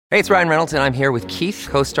Hey, it's Ryan Reynolds, and I'm here with Keith,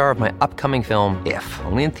 co-star of my upcoming film, If,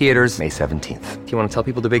 only in theaters May 17th. Do you want to tell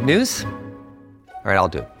people the big news? All right, I'll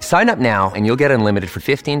do it. Sign up now and you'll get unlimited for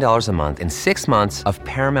 $15 a month and 6 months of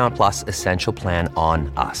Paramount Plus Essential Plan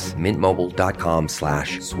on us.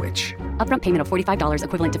 MintMobile.com/switch. Upfront payment of $45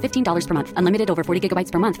 equivalent to $15 per month. Unlimited over 40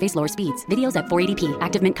 gigabytes per month. Face lower speeds. Videos at 480p.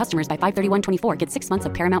 Active Mint customers by 531.24 get 6 months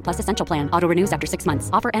of Paramount Plus Essential Plan. Auto renews after 6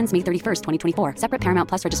 months. Offer ends May 31st, 2024. Separate Paramount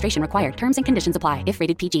Plus registration required. Terms and conditions apply if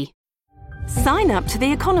rated PG. Sign up to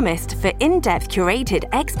The Economist for in-depth curated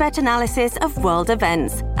expert analysis of world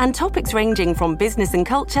events and topics ranging from business and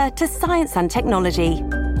culture to science and technology.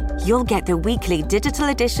 You'll get the weekly digital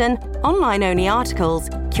edition, online-only articles,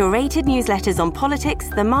 curated newsletters on politics,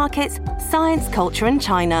 the markets, science, culture and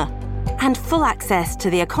China, and full access to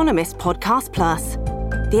The Economist Podcast Plus.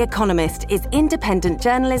 The Economist is independent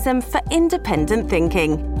journalism for independent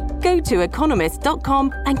thinking. Go to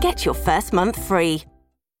economist.com and get your first month free.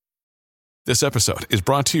 This episode is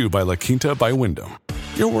brought to you by La Quinta by Wyndham.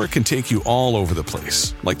 Your work can take you all over the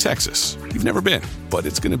place, like Texas. You've never been, but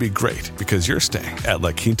it's going to be great because you're staying at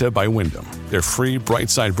La Quinta by Wyndham. Their free Bright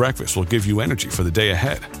Side breakfast will give you energy for the day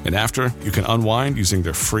ahead. And after, you can unwind using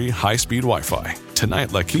their free high-speed Wi-Fi.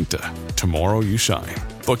 Tonight, La Quinta. Tomorrow, you shine.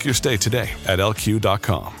 Book your stay today at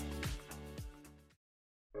LQ.com.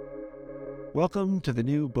 Welcome to the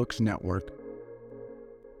New Books Network.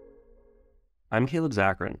 I'm Caleb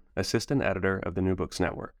Zakarin, Assistant Editor of the New Books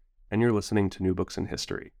Network, and you're listening to New Books in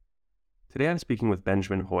History. Today I'm speaking with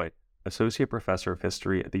Benjamin Hoyt, Associate Professor of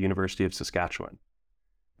History at the University of Saskatchewan.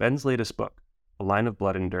 Ben's latest book, A Line of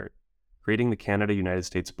Blood and Dirt, Creating the Canada-United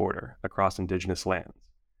States Border Across Indigenous Lands,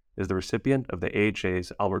 is the recipient of the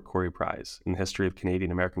AHA's Albert Corey Prize in the History of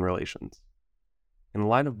Canadian-American Relations. In A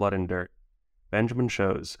Line of Blood and Dirt, Benjamin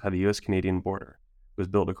shows how the U.S.-Canadian border was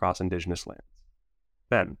built across Indigenous lands.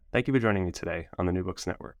 Ben, thank you for joining me today on the New Books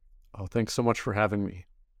Network. Oh, thanks so much for having me.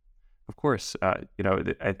 Of course, I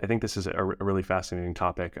think this is a really fascinating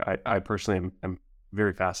topic. I personally am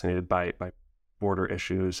very fascinated by border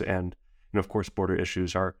issues, and of course, border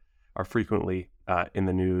issues are frequently in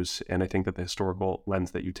the news. And I think that the historical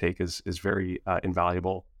lens that you take is very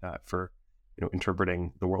invaluable for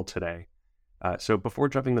interpreting the world today. So before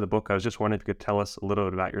jumping into the book, I was just wondering if you could tell us a little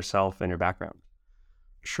bit about yourself and your background.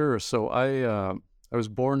 Sure. So I was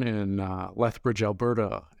born in Lethbridge,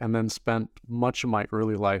 Alberta, and then spent much of my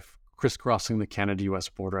early life crisscrossing the Canada-U.S.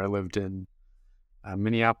 border. I lived in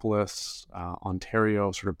Minneapolis,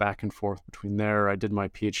 Ontario, sort of back and forth between there. I did my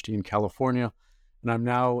PhD in California, and I'm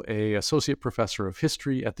now an associate professor of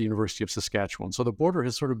history at the University of Saskatchewan. So the border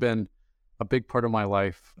has sort of been a big part of my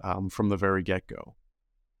life from the very get-go.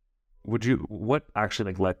 What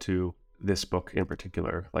actually led to this book in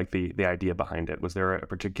particular, like the idea behind it? Was there a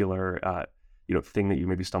particular thing that you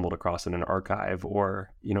maybe stumbled across in an archive,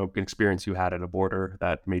 or an experience you had at a border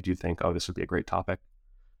that made you think, oh, this would be a great topic?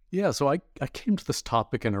 Yeah, so I came to this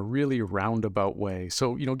topic in a really roundabout way.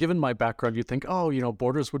 So, given my background, you'd think,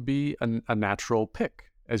 borders would be a natural pick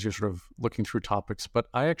as you're sort of looking through topics. But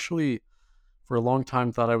I actually, for a long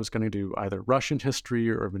time, thought I was going to do either Russian history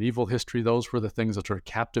or medieval history. Those were the things that sort of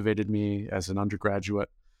captivated me as an undergraduate.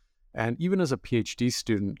 And even as a PhD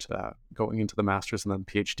student, going into the master's and then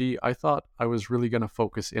PhD, I thought I was really going to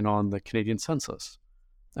focus in on the Canadian census.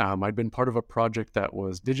 I'd been part of a project that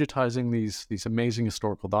was digitizing these amazing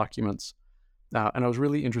historical documents, and I was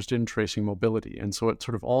really interested in tracing mobility. And so it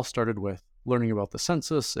sort of all started with learning about the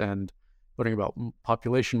census and learning about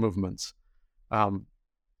population movements. And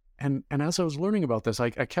as I was learning about this,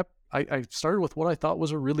 I started with what I thought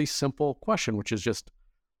was a really simple question, which is just,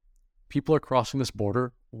 people are crossing this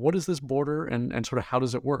border. What is this border, and sort of how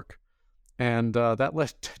does it work? And that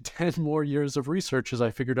led to 10 more years of research as I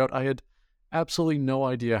figured out I had absolutely no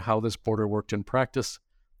idea how this border worked in practice.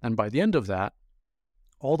 And by the end of that,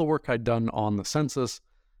 all the work I'd done on the census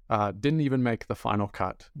didn't even make the final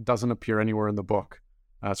cut. Doesn't appear anywhere in the book.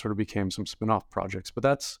 It sort of became some spin-off projects. But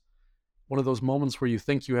that's one of those moments where you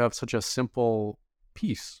think you have such a simple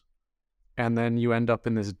piece, and then you end up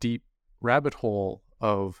in this deep rabbit hole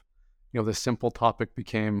of this simple topic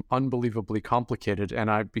became unbelievably complicated,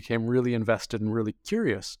 and I became really invested and really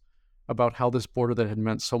curious about how this border that had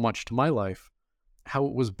meant so much to my life, how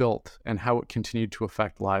it was built, and how it continued to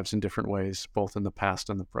affect lives in different ways, both in the past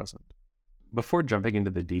and the present. Before jumping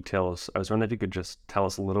into the details, I was wondering if you could just tell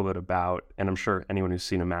us a little bit about, and I'm sure anyone who's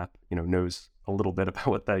seen a map, knows a little bit about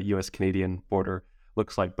what the U.S.-Canadian border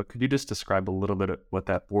looks like, but could you just describe a little bit of what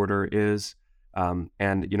that border is? And,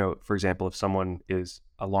 for example, if someone is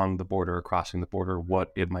along the border or crossing the border,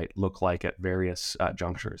 what it might look like at various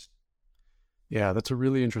junctures. Yeah, that's a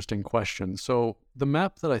really interesting question. So the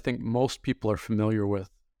map that I think most people are familiar with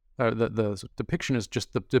the depiction is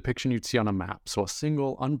just the depiction you'd see on a map. So a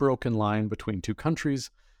single unbroken line between two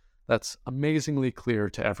countries that's amazingly clear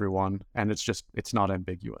to everyone, and it's not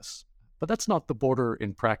ambiguous. But that's not the border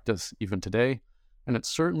in practice even today, and it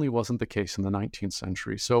certainly wasn't the case in the 19th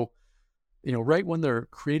century. So, right when they're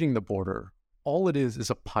creating the border, all it is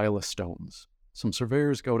a pile of stones. Some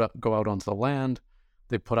surveyors go out onto the land.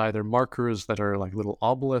 They put either markers that are like little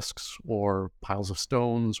obelisks or piles of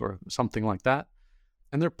stones or something like that,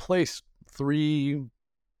 and they're placed 3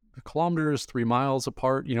 kilometers, 3 miles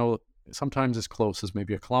apart, sometimes as close as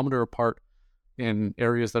maybe a kilometer apart in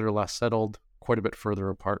areas that are less settled, quite a bit further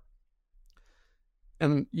apart.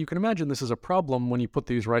 And you can imagine this is a problem when you put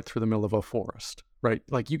these right through the middle of a forest, right?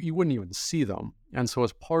 Like you wouldn't even see them. And so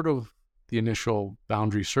as part of the initial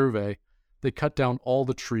boundary survey, they cut down all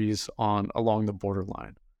the trees along the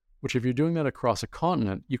borderline, which if you're doing that across a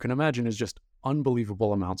continent, you can imagine is just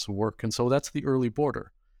unbelievable amounts of work. And so that's the early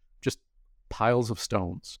border, just piles of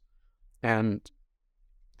stones. And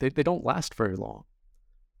they don't last very long.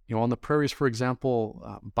 On the prairies, for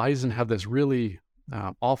example, bison have this really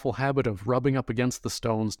awful habit of rubbing up against the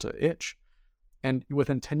stones to itch. And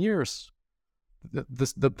within 10 years,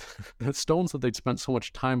 the stones that they'd spent so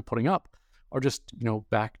much time putting up are just,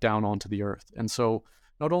 back down onto the earth. And so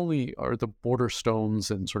not only are the border stones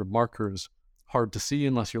and sort of markers hard to see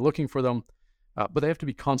unless you're looking for them, but they have to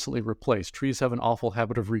be constantly replaced. Trees have an awful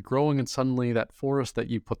habit of regrowing, and suddenly that forest that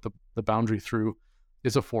you put the boundary through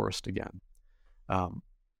is a forest again.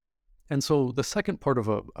 And so the second part of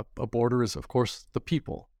a border is, of course, the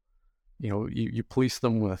people. You police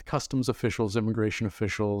them with customs officials, immigration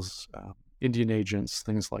officials, Indian agents,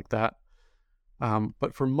 things like that.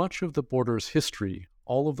 But for much of the border's history,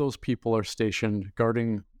 all of those people are stationed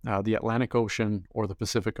guarding the Atlantic Ocean or the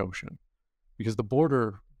Pacific Ocean. Because the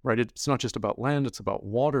border, right, it's not just about land, it's about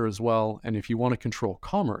water as well. And if you want to control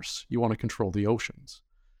commerce, you want to control the oceans.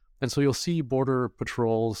 And so you'll see border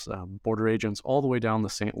patrols, border agents all the way down the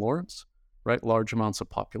St. Lawrence, right? Large amounts of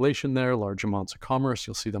population there, large amounts of commerce.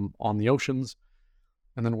 You'll see them on the oceans.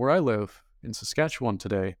 And then where I live in Saskatchewan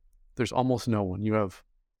today, there's almost no one. You have,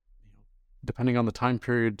 depending on the time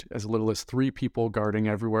period, as little as 3 people guarding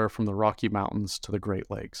everywhere from the Rocky Mountains to the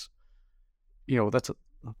Great Lakes. That's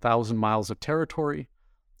 1,000 miles of territory,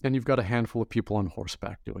 and you've got a handful of people on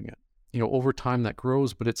horseback doing it. Over time that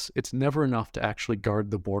grows, but it's never enough to actually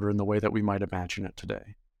guard the border in the way that we might imagine it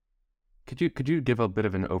today. Could you give a bit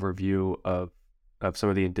of an overview of some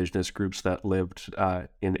of the indigenous groups that lived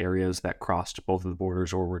in areas that crossed both of the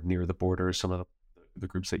borders or were near the borders, some of the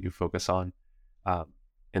groups that you focus on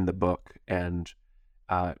in the book, and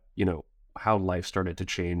how life started to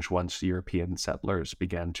change once European settlers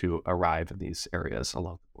began to arrive in these areas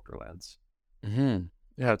along the borderlands? Mm-hmm.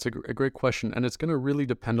 Yeah, it's a great question, and it's going to really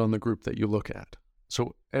depend on the group that you look at.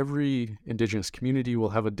 So every indigenous community will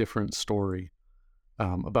have a different story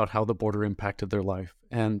about how the border impacted their life,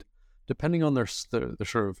 and depending on their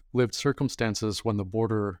sort of lived circumstances when the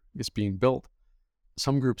border is being built,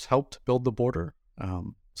 some groups helped build the border.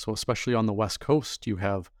 So especially on the West Coast, you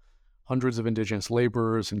have hundreds of indigenous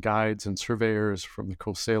laborers and guides and surveyors from the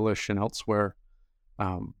Coast Salish and elsewhere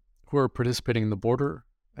who are participating in the border.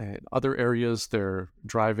 In other areas, they're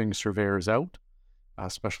driving surveyors out,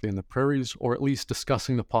 especially in the prairies, or at least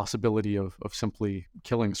discussing the possibility of simply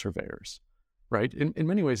killing surveyors, right? In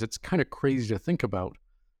many ways, it's kind of crazy to think about,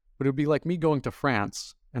 but it would be like me going to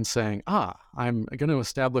France and saying, I'm going to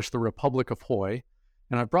establish the Republic of Hoi,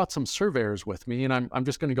 and I've brought some surveyors with me, and I'm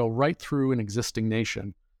just going to go right through an existing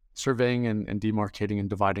nation, surveying and demarcating and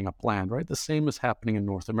dividing up land, right? The same is happening in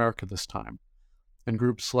North America this time. And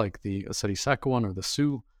groups like the Oceti-Sakowin or the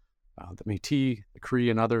Sioux, the Métis, the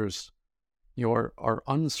Cree, and others, are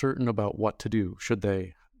uncertain about what to do. Should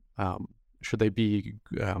they be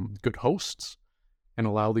good hosts and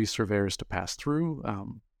allow these surveyors to pass through?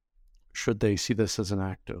 Should they see this as an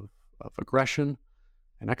act of aggression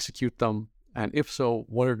and execute them? And if so,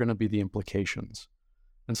 what are going to be the implications?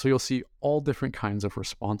 And so you'll see all different kinds of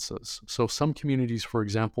responses. So some communities, for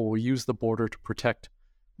example, will use the border to protect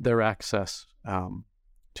their access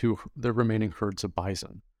to the remaining herds of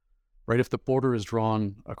bison, right? If the border is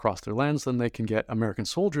drawn across their lands, then they can get American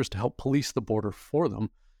soldiers to help police the border for them.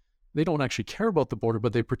 They don't actually care about the border,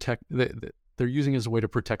 but they're using it as a way to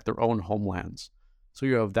protect their own homelands. So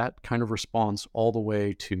you have that kind of response all the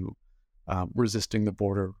way to resisting the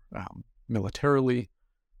border militarily,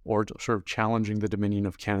 or sort of challenging the dominion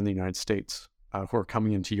of Canada and the United States who are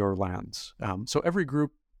coming into your lands. So every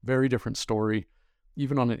group, very different story,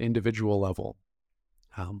 even on an individual level.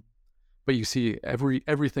 But you see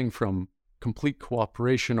everything from complete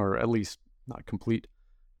cooperation, or at least not complete,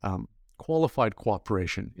 qualified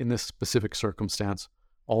cooperation in this specific circumstance,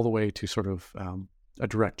 all the way to sort of a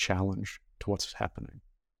direct challenge to what's happening.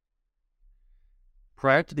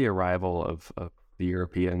 Prior to the arrival of the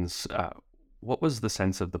Europeans, what was the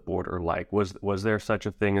sense of the border like? Was there such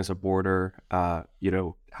a thing as a border?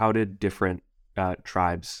 How did different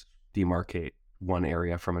tribes demarcate one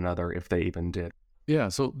area from another, if they even did? Yeah,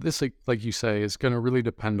 so this, like you say, is going to really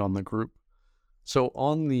depend on the group. So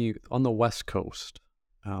on the West Coast,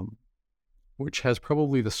 which has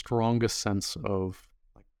probably the strongest sense of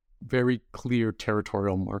very clear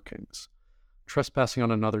territorial markings, trespassing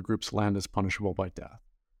on another group's land is punishable by death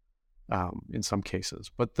in some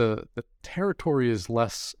cases. But the territory is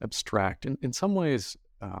less abstract. In some ways,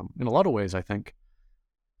 in a lot of ways, I think,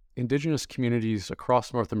 indigenous communities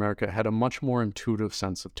across North America had a much more intuitive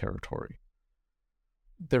sense of territory.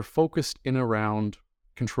 They're focused in around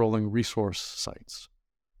controlling resource sites,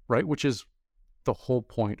 right? Which is the whole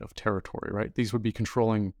point of territory, right? These would be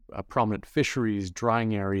controlling prominent fisheries,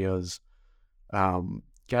 drying areas,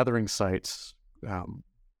 gathering sites,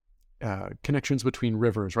 connections between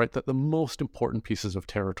rivers, right? The most important pieces of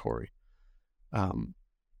territory.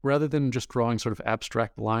 Rather than just drawing sort of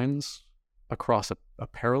abstract lines across a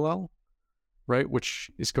parallel, right?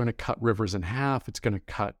 Which is going to cut rivers in half. It's going to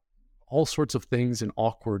cut all sorts of things in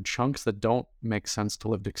awkward chunks that don't make sense to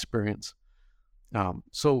lived experience.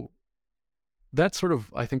 So that's sort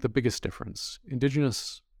of, I think, the biggest difference.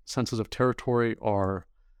 Indigenous senses of territory are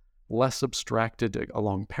less abstracted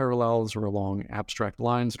along parallels or along abstract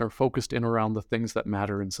lines and are focused in around the things that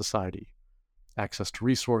matter in society. Access to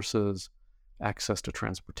resources, access to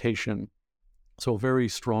transportation. So a very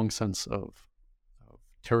strong sense of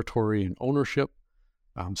territory and ownership,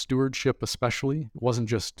 stewardship especially. It wasn't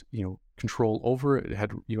just, control over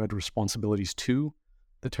it. You had responsibilities to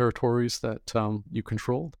the territories that you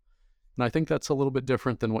controlled. And I think that's a little bit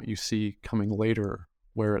different than what you see coming later,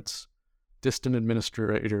 where it's distant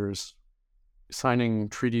administrators signing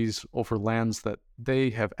treaties over lands that they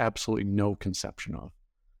have absolutely no conception of.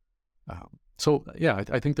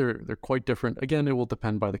 I think they're quite different. Again, it will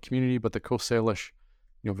depend by the community, but the Coast Salish,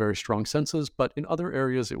 very strong senses. But in other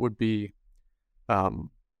areas, it would be,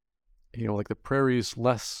 like the prairies,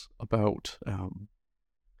 less about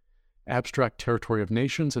abstract territory of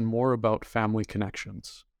nations and more about family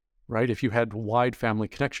connections, right? If you had wide family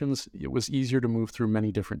connections, it was easier to move through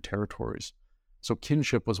many different territories. So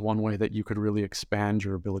kinship was one way that you could really expand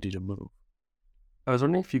your ability to move. I was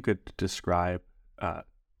wondering if you could describe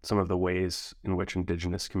some of the ways in which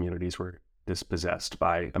Indigenous communities were dispossessed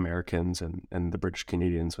by Americans and the British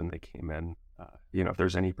Canadians when they came in. If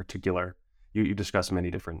there's any particular, you discuss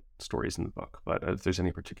many different stories in the book, but if there's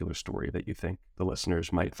any particular story that you think the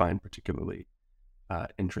listeners might find particularly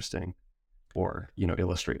interesting or,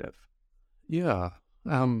 illustrative. Yeah.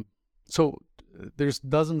 So there's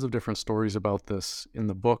dozens of different stories about this in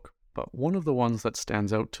the book, but one of the ones that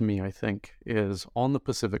stands out to me, I think, is on the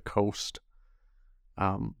Pacific Coast.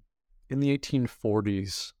 In the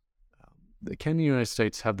 1840s, the Canada and the United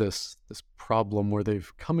States have this problem where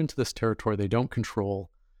they've come into this territory they don't control.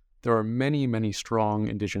 There are many, many strong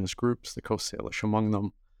Indigenous groups, the Coast Salish among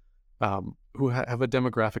them, who have a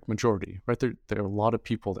demographic majority, right? There are a lot of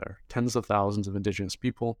people there, tens of thousands of Indigenous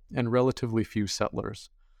people, and relatively few settlers.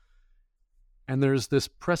 And there's this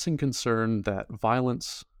pressing concern that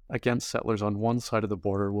violence against settlers on one side of the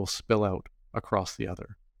border will spill out across the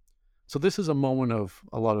other. So this is a moment of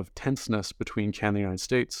a lot of tenseness between Canada and the United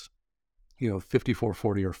States.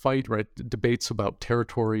 54-40 or fight, right? Debates about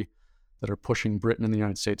territory that are pushing Britain and the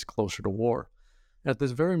United States closer to war. At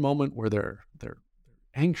this very moment where they're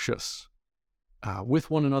anxious with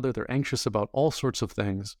one another, they're anxious about all sorts of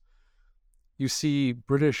things, you see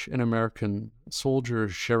British and American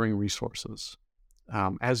soldiers sharing resources.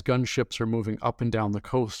 As gunships are moving up and down the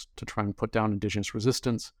coast to try and put down Indigenous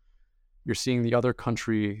resistance, you're seeing the other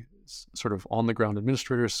country sort of on-the-ground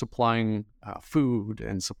administrators supplying food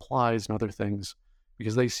and supplies and other things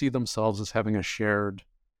because they see themselves as having a shared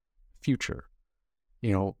future.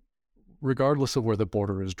 Regardless of where the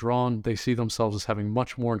border is drawn, they see themselves as having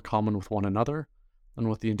much more in common with one another than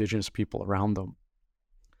with the Indigenous people around them.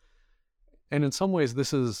 And in some ways,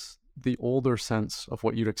 this is the older sense of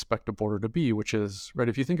what you'd expect a border to be, which is, right,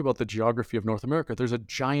 if you think about the geography of North America, there's a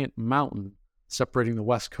giant mountain separating the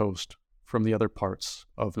West Coast from the other parts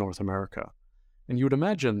of North America. And you would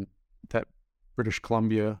imagine that British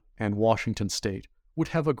Columbia and Washington State would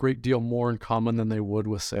have a great deal more in common than they would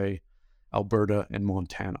with, say, Alberta and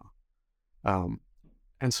Montana.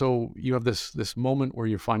 And so you have this moment where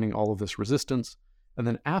you're finding all of this resistance. And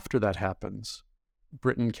then after that happens,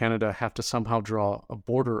 Britain and Canada have to somehow draw a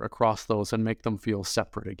border across those and make them feel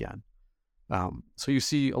separate again. So you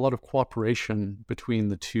see a lot of cooperation between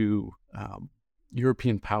the two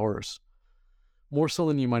European powers, more so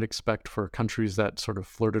than you might expect for countries that sort of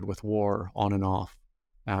flirted with war on and off,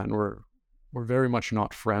 and were very much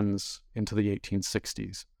not friends into the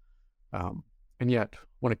 1860s. And yet,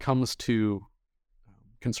 when it comes to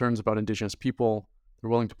concerns about Indigenous people, they're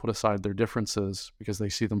willing to put aside their differences because they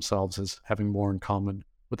see themselves as having more in common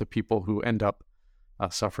with the people who end up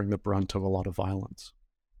suffering the brunt of a lot of violence.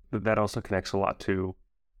 That also connects a lot to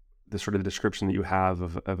the sort of description that you have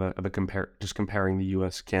of comparing the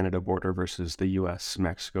U.S.-Canada border versus the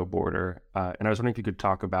U.S.-Mexico border. And I was wondering if you could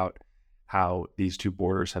talk about how these two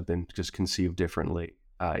borders have been just conceived differently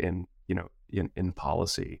in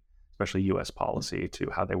policy, especially U.S. policy, to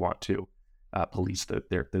how they want to police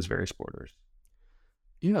those various borders.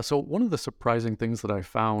 Yeah, so one of the surprising things that I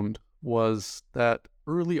found was that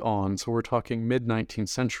early on, so we're talking mid-19th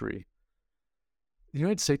century, the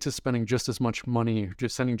United States is spending just as much money,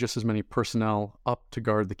 just sending just as many personnel up to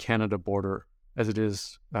guard the Canada border as it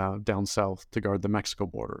is down south to guard the Mexico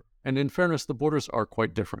border. And in fairness, the borders are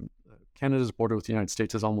quite different. Canada's border with the United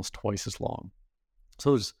States is almost twice as long.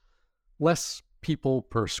 So there's less people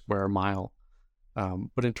per square mile.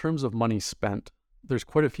 But in terms of money spent, there's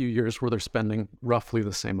quite a few years where they're spending roughly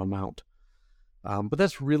the same amount. But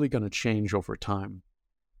that's really going to change over time.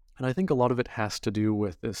 And I think a lot of it has to do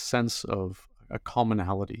with this sense of a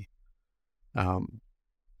commonality. Into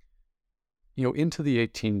the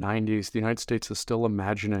 1890s, the United States is still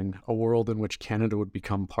imagining a world in which Canada would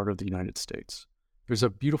become part of the United States. There's a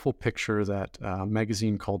beautiful picture that a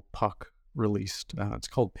magazine called Puck released. It's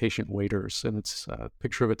called Patient Waiters, and it's a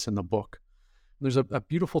picture of it's in the book. There's a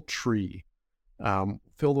beautiful tree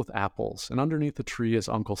filled with apples, and underneath the tree is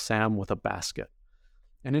Uncle Sam with a basket.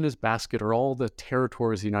 And in his basket are all the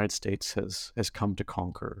territories the United States has come to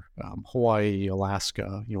conquer. Hawaii,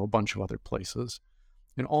 Alaska, a bunch of other places.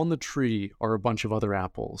 And on the tree are a bunch of other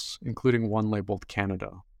apples, including one labeled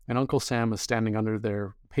Canada. And Uncle Sam is standing under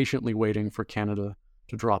there, patiently waiting for Canada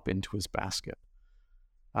to drop into his basket.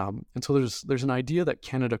 And so there's an idea that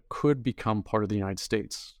Canada could become part of the United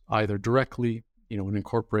States, either directly, an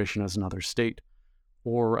incorporation as another state,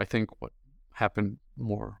 or I think what happened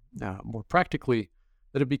more practically,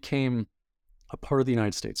 that it became a part of the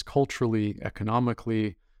United States culturally,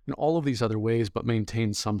 economically, in all of these other ways, but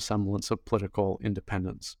maintained some semblance of political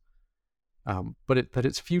independence. But that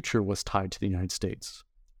its future was tied to the United States.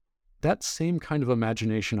 That same kind of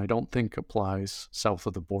imagination, I don't think, applies south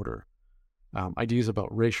of the border. Ideas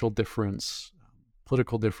about racial difference,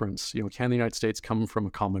 political difference. Can the United States come from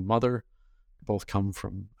a common mother? Both come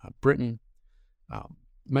from Britain.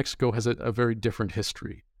 Mexico has a very different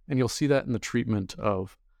history. And you'll see that in the treatment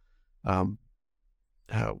of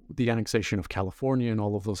the annexation of California and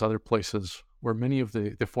all of those other places where many of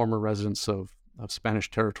the former residents of Spanish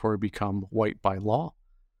territory become white by law,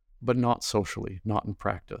 but not socially, not in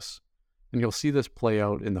practice. And you'll see this play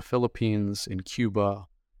out in the Philippines, in Cuba,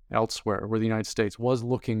 elsewhere, where the United States was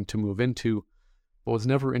looking to move into, but was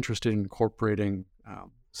never interested in incorporating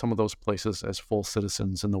some of those places as full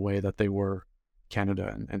citizens in the way that they were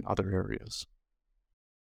Canada and other areas.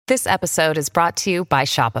 This episode is brought to you by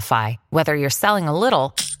Shopify. Whether you're selling a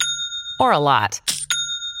little or a lot,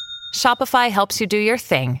 Shopify helps you do your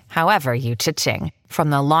thing, however you cha-ching. From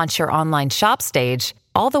the launch your online shop stage,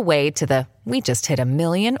 all the way to the we just hit 1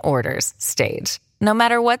 million orders stage. No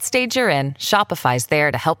matter what stage you're in, Shopify's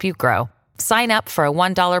there to help you grow. Sign up for a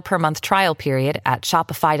 $1 per month trial period at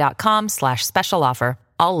shopify.com/special offer,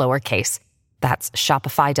 all lowercase. That's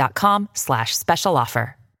shopify.com/special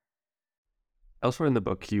offer. Elsewhere in the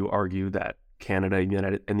book, you argue that Canada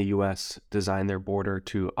and the U.S. designed their border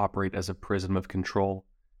to operate as a prism of control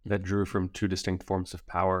that drew from two distinct forms of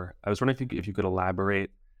power. I was wondering if you could elaborate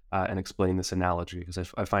and explain this analogy,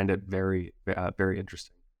 because I find it very, very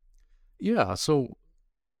interesting. Yeah, so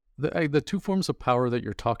the two forms of power that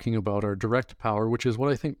you're talking about are direct power, which is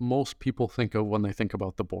what I think most people think of when they think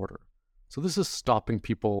about the border. So this is stopping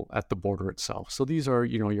people at the border itself. So these are,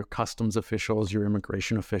 your customs officials, your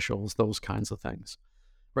immigration officials, those kinds of things,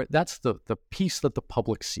 right? That's the piece that the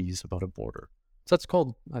public sees about a border. So that's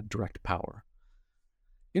called direct power.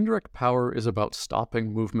 Indirect power is about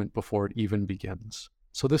stopping movement before it even begins.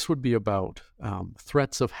 So this would be about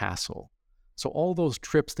threats of hassle. So all those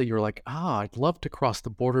trips that you're like, I'd love to cross the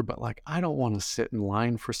border, but I don't want to sit in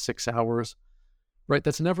line for 6 hours, right?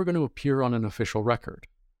 That's never going to appear on an official record,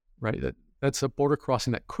 right? That's a border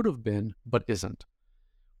crossing that could have been, but isn't.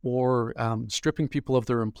 Or stripping people of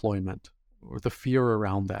their employment, or the fear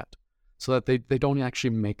around that, so that they don't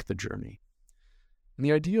actually make the journey. And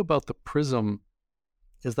the idea about the prism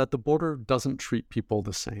is that the border doesn't treat people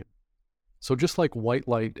the same. So just like white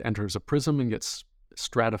light enters a prism and gets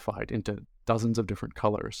stratified into dozens of different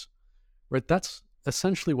colors, right? That's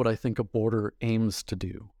essentially what I think a border aims to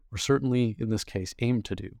do, or certainly in this case aimed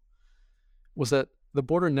to do, was that the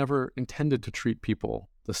border never intended to treat people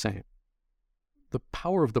the same. The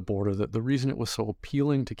power of the border, the reason it was so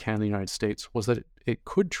appealing to Canada and the United States, was that it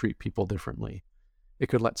could treat people differently. It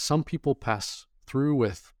could let some people pass through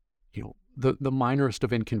with, the minorest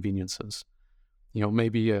of inconveniences.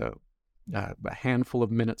 Maybe a handful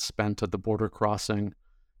of minutes spent at the border crossing,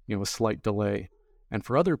 a slight delay. And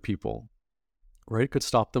for other people, right, it could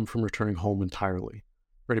stop them from returning home entirely.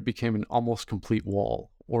 Right, it became an almost complete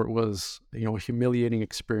wall, or it was, a humiliating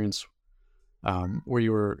experience where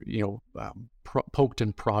you were, poked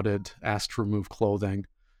and prodded, asked to remove clothing,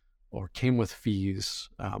 or came with fees,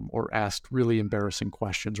 or asked really embarrassing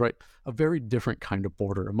questions, right? A very different kind of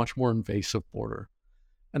border, a much more invasive border.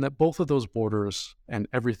 And that both of those borders and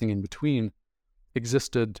everything in between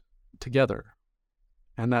existed together.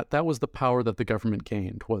 And that was the power that the government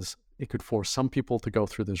gained, was it could force some people to go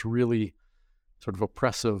through this really sort of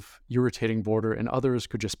oppressive, irritating border, and others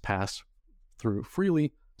could just pass through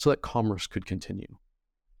freely so that commerce could continue.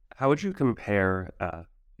 How would you compare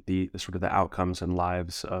the sort of the outcomes and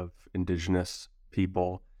lives of Indigenous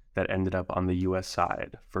people that ended up on the U.S.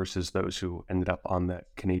 side versus those who ended up on the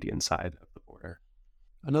Canadian side of the border?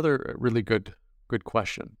 Another really good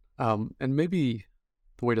question. And maybe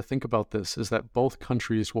the way to think about this is that both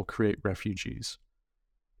countries will create refugees.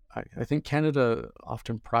 I think Canada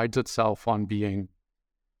often prides itself on being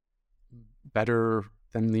better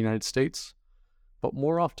than the United States, but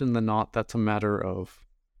more often than not, that's a matter of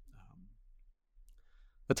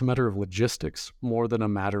logistics more than a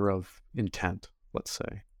matter of intent, let's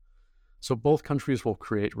say. So both countries will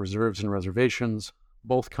create reserves and reservations.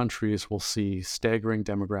 Both countries will see staggering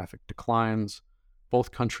demographic declines.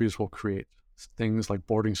 Both countries will create things like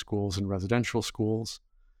boarding schools and residential schools.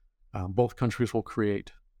 Both countries will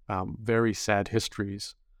create very sad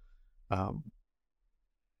histories. And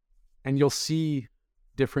you'll see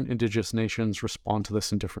different Indigenous nations respond to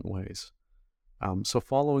this in different ways. So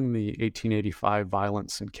following the 1885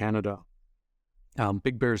 violence in Canada,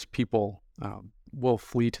 Big Bear's people will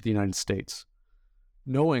flee to the United States,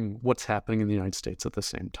 knowing what's happening in the United States at the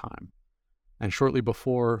same time. And shortly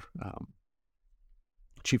before,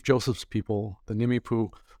 Chief Joseph's people, the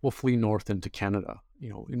Nimipu, will flee north into Canada,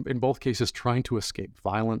 in both cases trying to escape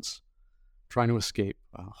violence, trying to escape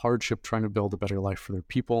hardship, trying to build a better life for their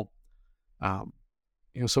people.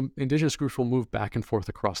 Some Indigenous groups will move back and forth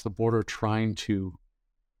across the border, trying to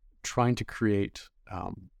create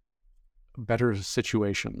better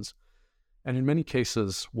situations, and in many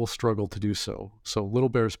cases will struggle to do so. So Little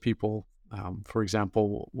Bear's people, for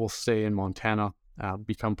example, will stay in Montana,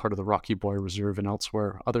 become part of the Rocky Boy Reserve and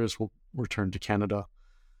elsewhere. Others will return to Canada.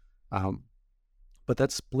 But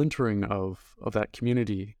that splintering of that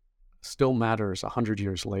community still matters 100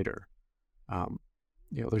 years later.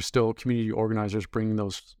 There's still community organizers bringing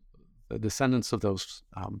the descendants of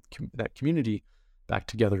that community back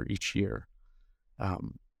together each year.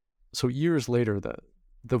 So years later,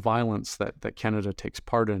 the violence that Canada takes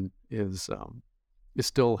part in is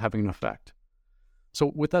still having an effect.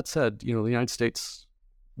 So with that said, the United States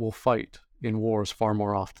will fight in wars far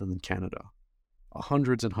more often than Canada.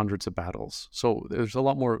 Hundreds and hundreds of battles. So there's a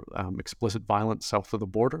lot more explicit violence south of the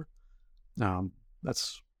border.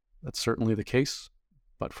 That's certainly the case.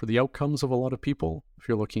 But for the outcomes of a lot of people, if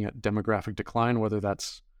you're looking at demographic decline, whether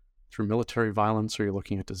that's through military violence or you're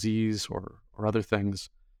looking at disease or other things,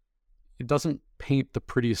 it doesn't paint the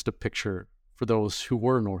prettiest of picture for those who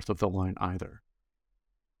were north of the line either.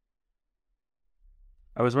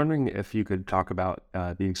 I was wondering if you could talk about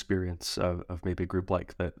the experience of maybe a group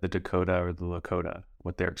like the Dakota or the Lakota,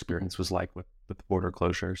 what their experience was like with the border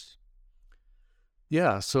closures.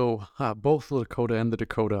 Yeah, so both the Lakota and the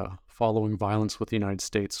Dakota, following violence with the United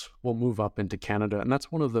States, will move up into Canada, and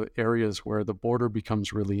that's one of the areas where the border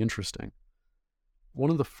becomes really interesting. One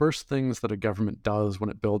of the first things that a government does when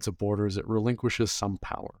it builds a border is it relinquishes some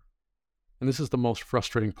power. And this is the most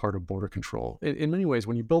frustrating part of border control. In many ways,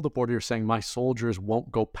 when you build a border, you're saying, my soldiers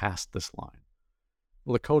won't go past this line.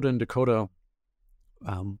 Lakota and Dakota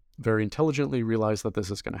very intelligently realize that this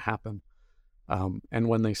is going to happen. And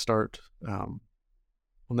when they start,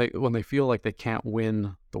 when they feel like they can't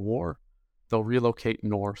win the war, they'll relocate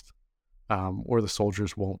north, where the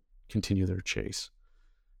soldiers won't continue their chase.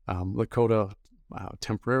 Lakota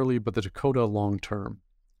temporarily, but the Dakota long term.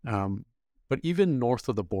 But even north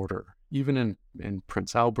of the border, even in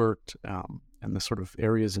Prince Albert and the sort of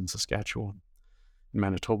areas in Saskatchewan, in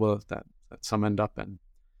Manitoba that some end up in,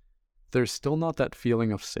 there's still not that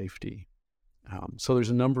feeling of safety. So there's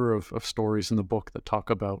a number of stories in the book that talk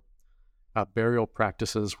about burial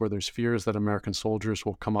practices where there's fears that American soldiers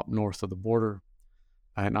will come up north of the border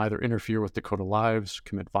and either interfere with Dakota lives,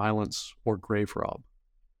 commit violence, or grave rob.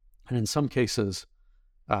 And in some cases,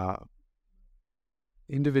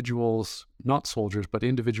 individuals, not soldiers, but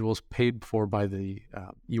individuals paid for by the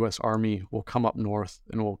U.S. Army will come up north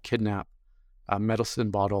and will kidnap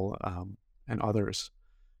Medicine Bottle and others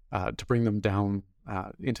to bring them down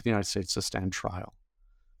into the United States to stand trial.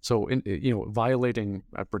 So, violating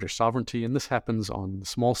British sovereignty, and this happens on a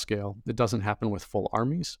small scale. It doesn't happen with full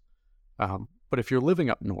armies. But if you're living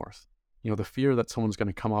up north, the fear that someone's going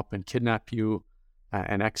to come up and kidnap you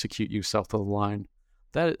and execute you south of the line,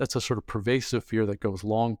 that's a sort of pervasive fear that goes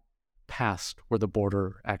long past where the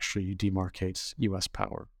border actually demarcates U.S.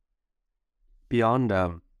 power. Beyond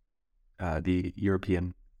the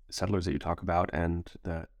European settlers that you talk about and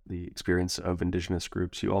the experience of indigenous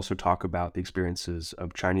groups, you also talk about the experiences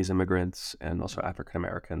of Chinese immigrants and also African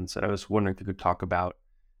Americans. And I was wondering if you could talk about,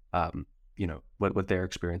 what their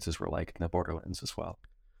experiences were like in the borderlands as well.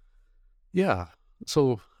 Yeah.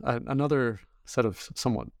 So another set of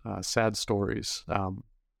somewhat sad stories,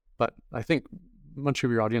 but I think much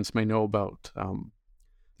of your audience may know about the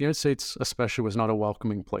United States especially was not a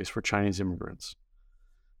welcoming place for Chinese immigrants.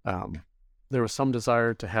 There was some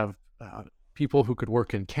desire to have people who could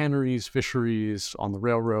work in canneries, fisheries, on the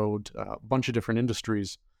railroad, a bunch of different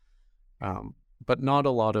industries, but not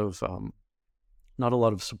a lot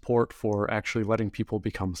of support for actually letting people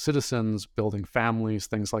become citizens, building families,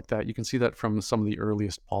 things like that. You can see that from some of the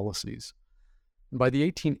earliest policies. By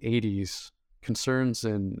the 1880s, concerns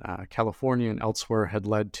in California and elsewhere had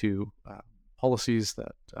led to policies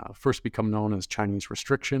that first become known as Chinese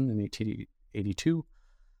restriction in 1882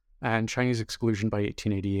 and Chinese exclusion by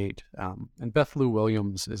 1888. And Beth Lou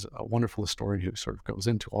Williams is a wonderful historian who sort of goes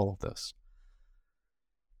into all of this.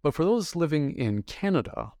 But for those living in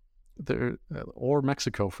Canada, or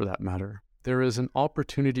Mexico for that matter, there is an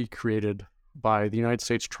opportunity created by the United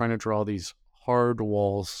States trying to draw these hard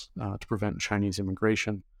walls to prevent Chinese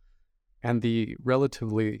immigration, and the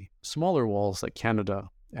relatively smaller walls that Canada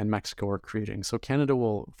and Mexico are creating. So Canada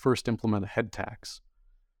will first implement a head tax,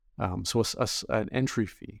 so an entry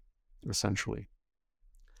fee, essentially.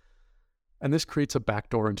 And this creates a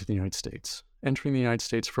backdoor into the United States. Entering the United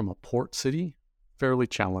States from a port city, fairly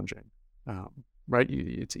challenging, right?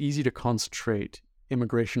 It's easy to concentrate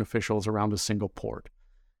immigration officials around a single port.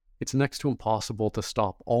 It's next to impossible to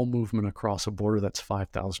stop all movement across a border that's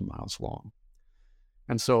 5,000 miles long.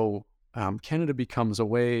 And so Canada becomes a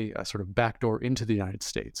sort of backdoor into the United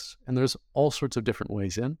States. And there's all sorts of different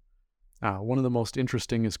ways in. One of the most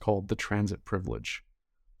interesting is called the transit privilege.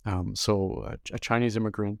 So a Chinese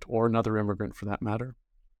immigrant, or another immigrant for that matter,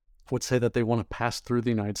 would say that they want to pass through the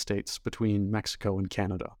United States between Mexico and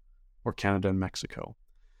Canada, or Canada and Mexico,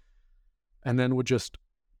 and then would just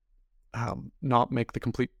not make the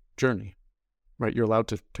complete journey, right? You're allowed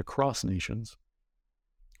to cross nations,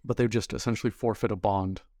 but they would just essentially forfeit a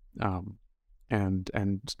bond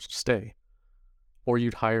and stay. Or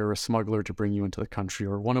you'd hire a smuggler to bring you into the country,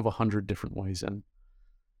 or one of 100 different ways in.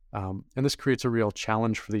 And this creates a real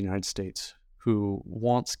challenge for the United States, who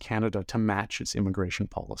wants Canada to match its immigration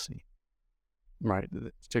policy, right?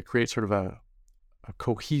 To create sort of a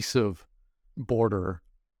cohesive border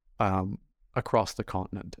across the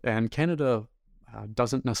continent. And Canada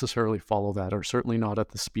doesn't necessarily follow that, or certainly not at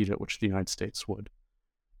the speed at which the United States would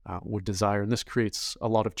desire. And this creates a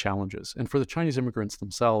lot of challenges. And for the Chinese immigrants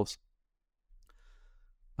themselves,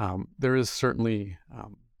 there is certainly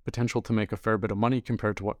potential to make a fair bit of money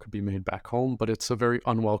compared to what could be made back home, but it's a very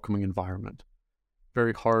unwelcoming environment.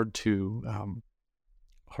 Very hard to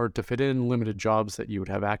fit in, limited jobs that you would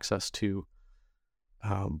have access to,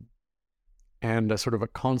 and a sort of a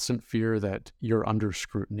constant fear that you're under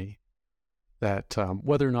scrutiny, that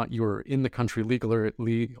whether or not you're in the country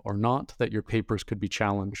legally or not, that your papers could be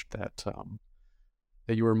challenged, that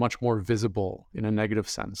you were much more visible in a negative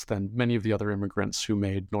sense than many of the other immigrants who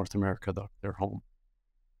made North America their home.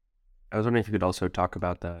 I was wondering if you could also talk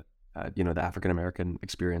about the African-American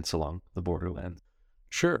experience along the borderland.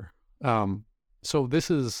 Sure. So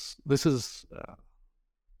this is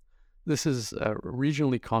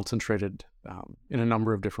regionally concentrated in a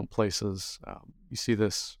number of different places. You see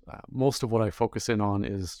this, most of what I focus in on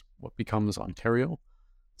is what becomes Ontario,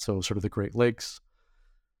 so sort of the Great Lakes.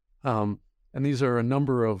 And these are a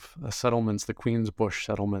number of settlements, the Queensbush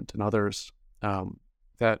settlement and others,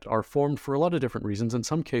 that are formed for a lot of different reasons, in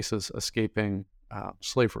some cases escaping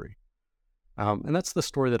slavery. And that's the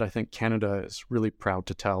story that I think Canada is really proud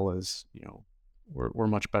to tell, is, we're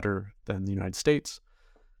much better than the United States.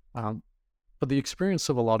 But the experience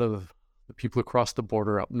of a lot of the people who cross the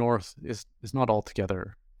border up north is not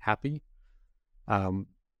altogether happy.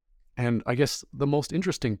 And I guess the most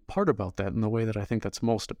interesting part about that, and the way that I think that's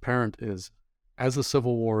most apparent, is as the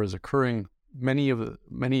Civil War is occurring, many of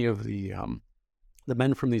the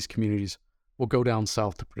men from these communities will go down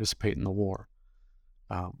south to participate in the war.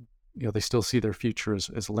 They still see their future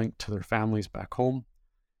as linked to their families back home.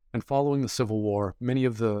 And following the Civil War, many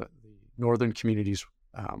of the northern communities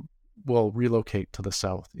will relocate to the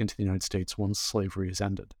south into the United States once slavery is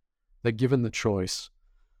ended. That given the choice,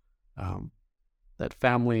 that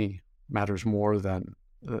family matters more than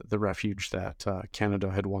the refuge that Canada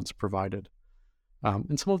had once provided.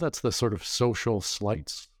 And some of that's the sort of social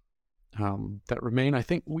slights that remain. I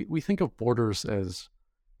think we think of borders as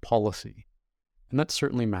policy, and that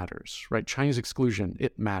certainly matters, right? Chinese exclusion,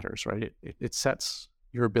 it matters, right? It sets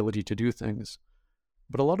your ability to do things.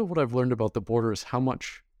 But a lot of what I've learned about the border is how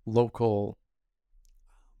much local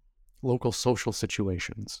social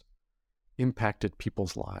situations impacted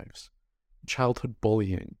people's lives. Childhood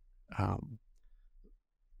bullying,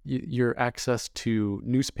 your access to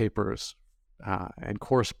newspapers and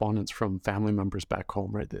correspondence from family members back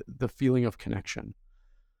home, right? The feeling of connection.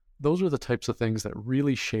 Those are the types of things that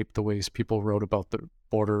really shaped the ways people wrote about the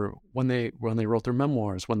border when they wrote their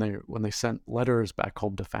memoirs, when they sent letters back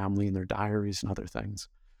home to family in their diaries and other things.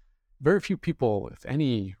 Very few people, if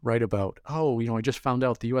any, write about, I just found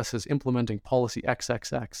out the U.S. is implementing policy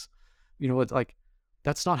XXX. It's like,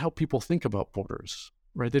 that's not how people think about borders,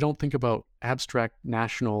 right? They don't think about abstract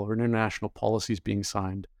national or international policies being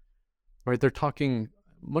signed, right? They're talking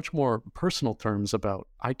much more personal terms about,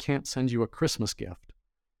 I can't send you a Christmas gift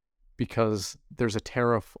because there's a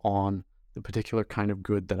tariff on the particular kind of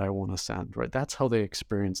good that I want to send, right? That's how they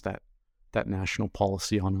experience that national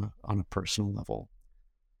policy on a personal level.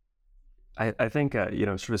 I think,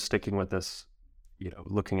 sort of sticking with this,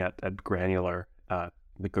 looking at granular,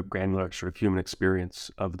 the granular sort of human experience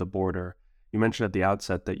of the border. You mentioned at the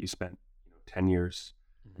outset that you spent 10 years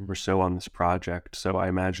or so on this project. So I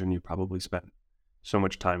imagine you probably spent so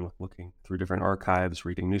much time looking through different archives,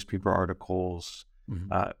 reading newspaper articles,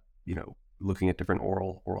 looking at different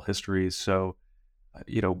oral histories. So,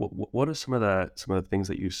 what are some of the things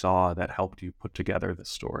that you saw that helped you put together this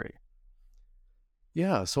story?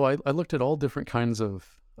 Yeah, so I looked at all different kinds of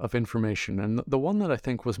information, and the one that I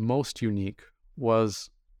think was most unique was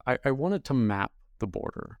I wanted to map the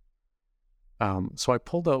border. So I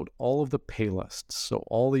pulled out all of the pay lists, so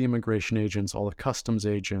all the immigration agents, all the customs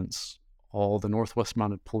agents, all the Northwest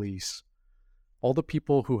Mounted Police, all the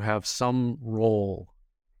people who have some role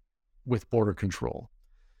with border control.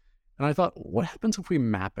 And I thought, what happens if we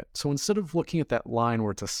map it? So instead of looking at that line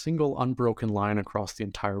where it's a single unbroken line across the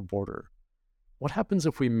entire border, what happens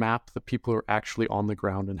if we map the people who are actually on the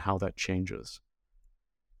ground and how that changes?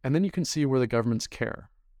 And then you can see where the governments care,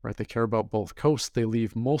 right? They care about both coasts. They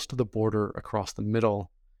leave most of the border across the middle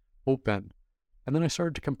open. And then I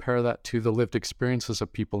started to compare that to the lived experiences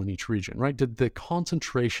of people in each region, right? Did the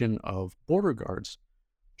concentration of border guards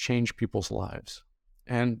change people's lives?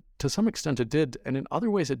 And to some extent it did, and in other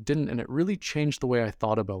ways it didn't, and it really changed the way I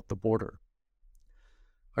thought about the border.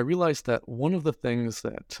 I realized that one of the things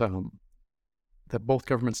that both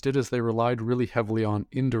governments did is they relied really heavily on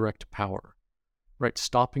indirect power, right?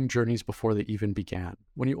 Stopping journeys before they even began.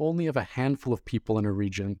 When you only have a handful of people in a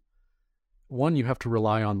region, one, you have to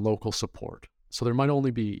rely on local support. So there might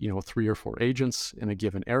only be, 3 or 4 agents in a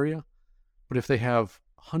given area, but if they have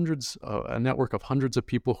a network of hundreds of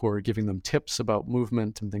people who are giving them tips about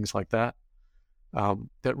movement and things like that,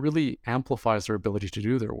 that really amplifies their ability to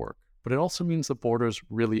do their work. But it also means the border is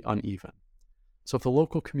really uneven. So if the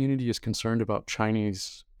local community is concerned about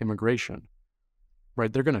Chinese immigration,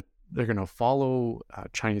 right, they're going to follow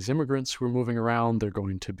Chinese immigrants who are moving around. They're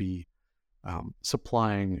going to be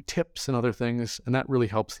supplying tips and other things, and that really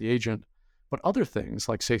helps the agent. But other things,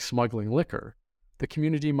 like say smuggling liquor, the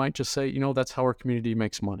community might just say, that's how our community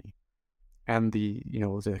makes money. And the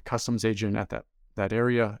customs agent at that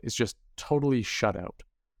area is just totally shut out,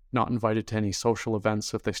 not invited to any social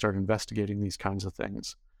events if they start investigating these kinds of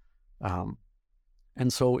things.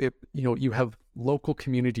 And so you have local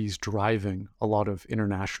communities driving a lot of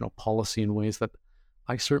international policy in ways that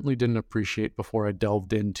I certainly didn't appreciate before I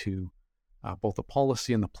delved into both the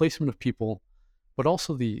policy and the placement of people, but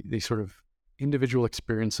also the sort of individual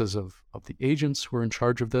experiences of the agents who are in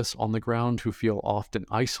charge of this on the ground, who feel often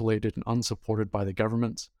isolated and unsupported by the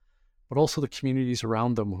governments, but also the communities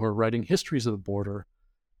around them who are writing histories of the border.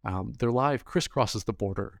 Their life crisscrosses the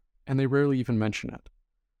border, and they rarely even mention it.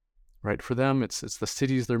 Right? For them, it's the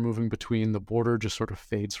cities they're moving between. The border just sort of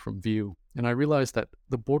fades from view. And I realized that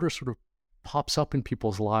the border sort of pops up in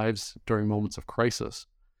people's lives during moments of crisis.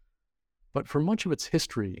 But for much of its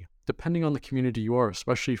history, depending on the community you are,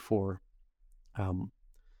 especially for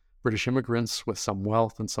British immigrants with some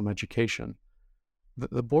wealth and some education,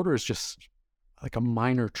 the border is just like a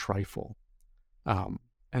minor trifle. And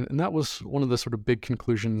that was one of the sort of big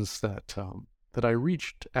conclusions that I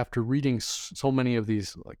reached after reading so many of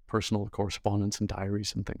these like personal correspondence and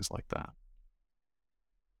diaries and things like that.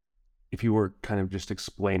 If you were kind of just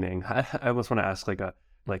explaining, I almost want to ask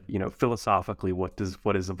philosophically, what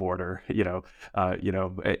is a border?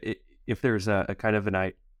 If there's a kind of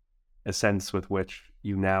a sense with which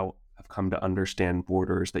you now have come to understand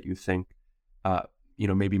borders that you think,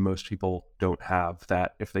 maybe most people don't have,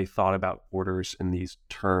 that if they thought about borders in these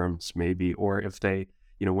terms, maybe, or if they,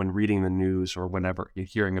 when reading the news or whenever you're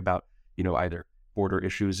hearing about, either border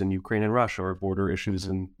issues in Ukraine and Russia or border issues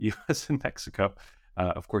in U.S. and Mexico.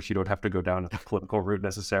 Of course, you don't have to go down a political route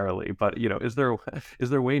necessarily, but is there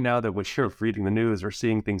a way now that when you're reading the news or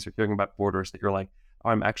seeing things or hearing about borders that you're like, oh,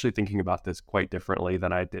 I'm actually thinking about this quite differently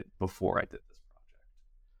than I did before I did this project?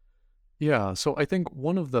 Yeah, so I think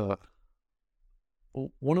one of the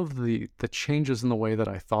changes in the way that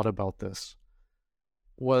I thought about this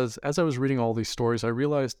was, as I was reading all these stories, I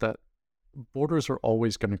realized that borders are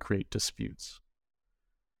always going to create disputes.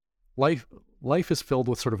 Life is filled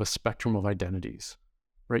with sort of a spectrum of identities,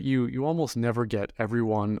 right? You almost never get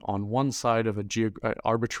everyone on one side of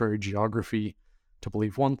arbitrary geography to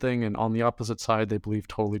believe one thing, and on the opposite side, they believe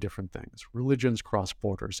totally different things. Religions cross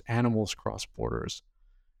borders, animals cross borders,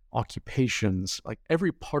 occupations, like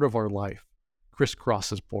every part of our life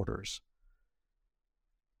crisscrosses borders.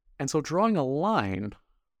 And so drawing a line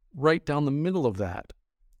right down the middle of that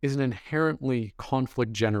is an inherently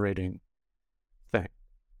conflict-generating thing,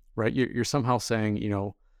 right? You're somehow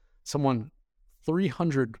saying, someone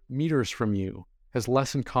 300 meters from you has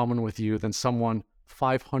less in common with you than someone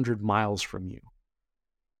 500 miles from you,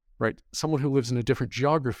 right? Someone who lives in a different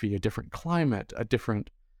geography, a different climate, a different,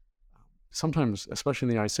 sometimes, especially in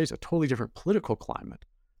the United States, a totally different political climate,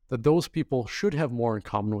 that those people should have more in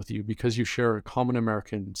common with you because you share a common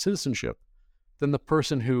American citizenship than the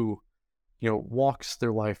person who, walks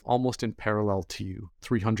their life almost in parallel to you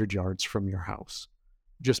 300 yards from your house,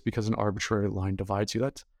 just because an arbitrary line divides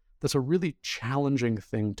you. That's a really challenging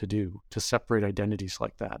thing to do, to separate identities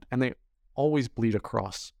like that. And they always bleed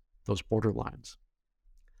across those border lines.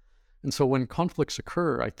 And so when conflicts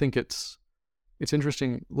occur, I think it's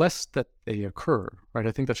interesting, less that they occur, right?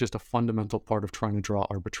 I think that's just a fundamental part of trying to draw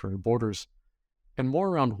arbitrary borders, and more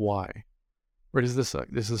around why, right? Is this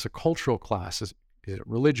a cultural class? Is it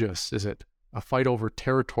religious? Is it a fight over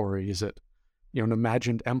territory? Is it, an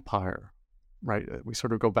imagined empire, right? We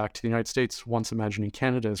sort of go back to the United States, once imagining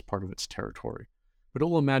Canada as part of its territory, but it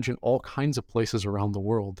will imagine all kinds of places around the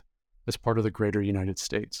world as part of the greater United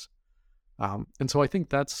States. And so I think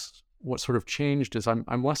that's what sort of changed. Is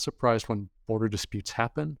I'm less surprised when border disputes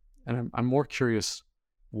happen, and I'm more curious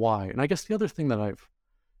why. And I guess the other thing that I've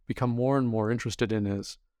become more and more interested in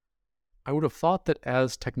is, I would have thought that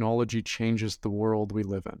as technology changes the world we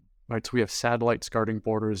live in, right? So we have satellites guarding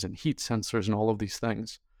borders and heat sensors and all of these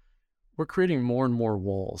things. We're creating more and more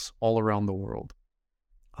walls all around the world,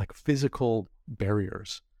 like physical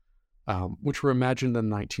barriers, which were imagined in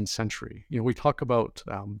the 19th century. We talk about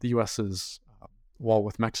the U.S.'s wall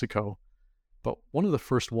with Mexico, but one of the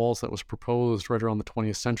first walls that was proposed right around the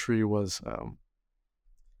 20th century was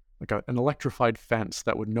an electrified fence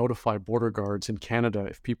that would notify border guards in Canada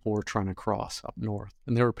if people were trying to cross up north.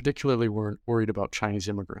 And they were particularly worried about Chinese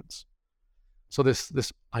immigrants. So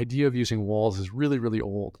this idea of using walls is really, really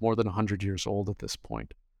old, more than 100 years old at this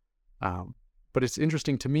point. But it's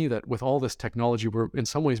interesting to me that with all this technology, we're in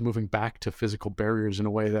some ways moving back to physical barriers in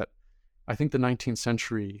a way that I think the 19th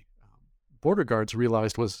century border guards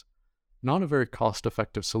realized was not a very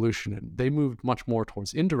cost-effective solution. And they moved much more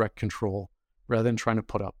towards indirect control rather than trying to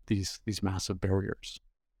put up these massive barriers.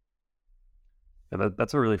 Yeah,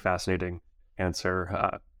 that's a really fascinating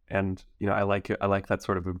answer. And, I like that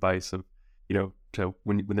sort of advice of, to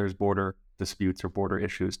when there's border disputes or border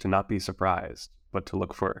issues, to not be surprised, but to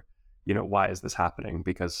look for, why is this happening?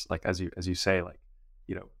 Because like, as you say, like,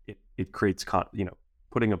 it creates,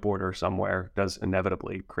 putting a border somewhere does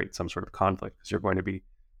inevitably create some sort of conflict, because you're going to be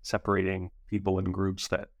separating people in groups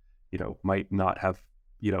that, might not have,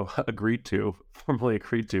 formally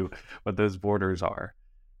agreed to what those borders are.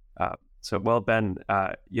 Well, Ben,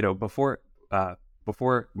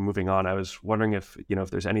 before moving on, I was wondering if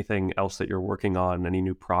there's anything else that you're working on, any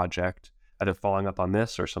new project, either following up on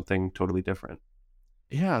this or something totally different.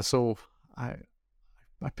 Yeah, so I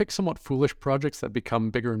pick somewhat foolish projects that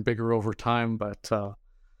become bigger and bigger over time, but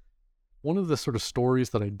one of the sort of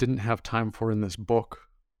stories that I didn't have time for in this book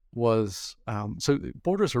was, so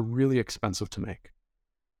borders are really expensive to make.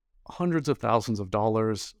 Hundreds of thousands of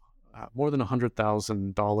dollars, more than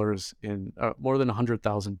 $100,000 in more than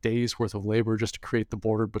 100,000 days worth of labor just to create the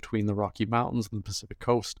border between the Rocky Mountains and the Pacific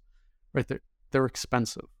Coast. Right, they're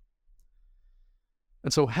expensive.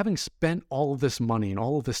 And so having spent all of this money and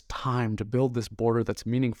all of this time to build this border that's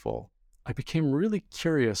meaningful, I became really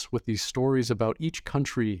curious with these stories about each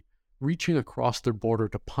country reaching across their border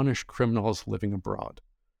to punish criminals living abroad.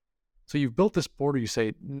 So you've built this border, you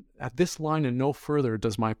say, at this line and no further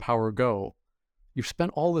does my power go. You've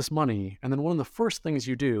spent all this money, and then one of the first things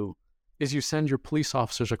you do is you send your police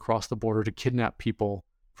officers across the border to kidnap people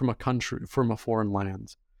from a country, from a foreign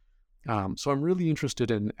land. So I'm really interested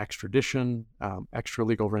in extradition,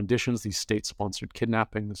 extralegal renditions, these state-sponsored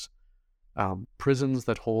kidnappings, prisons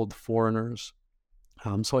that hold foreigners.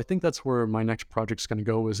 So I think that's where my next project's going to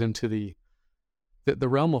go, is into the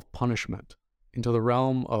realm of punishment, into the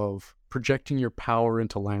realm of projecting your power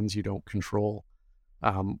into lands you don't control,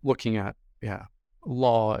 looking at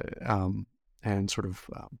law and sort of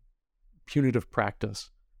punitive practice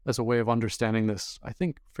as a way of understanding this, I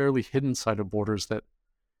think, fairly hidden side of borders that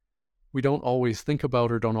we don't always think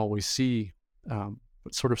about or don't always see,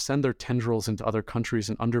 but sort of send their tendrils into other countries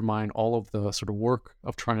and undermine all of the sort of work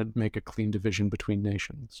of trying to make a clean division between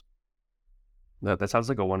nations. That sounds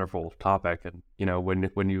like a wonderful topic. And, you know,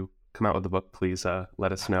 when you come out with the book, please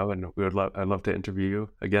let us know, and I'd love to interview you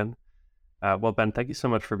again. Well, Ben, thank you so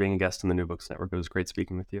much for being a guest on the New Books Network. It was great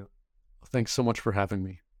speaking with you. Thanks so much for having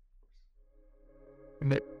me.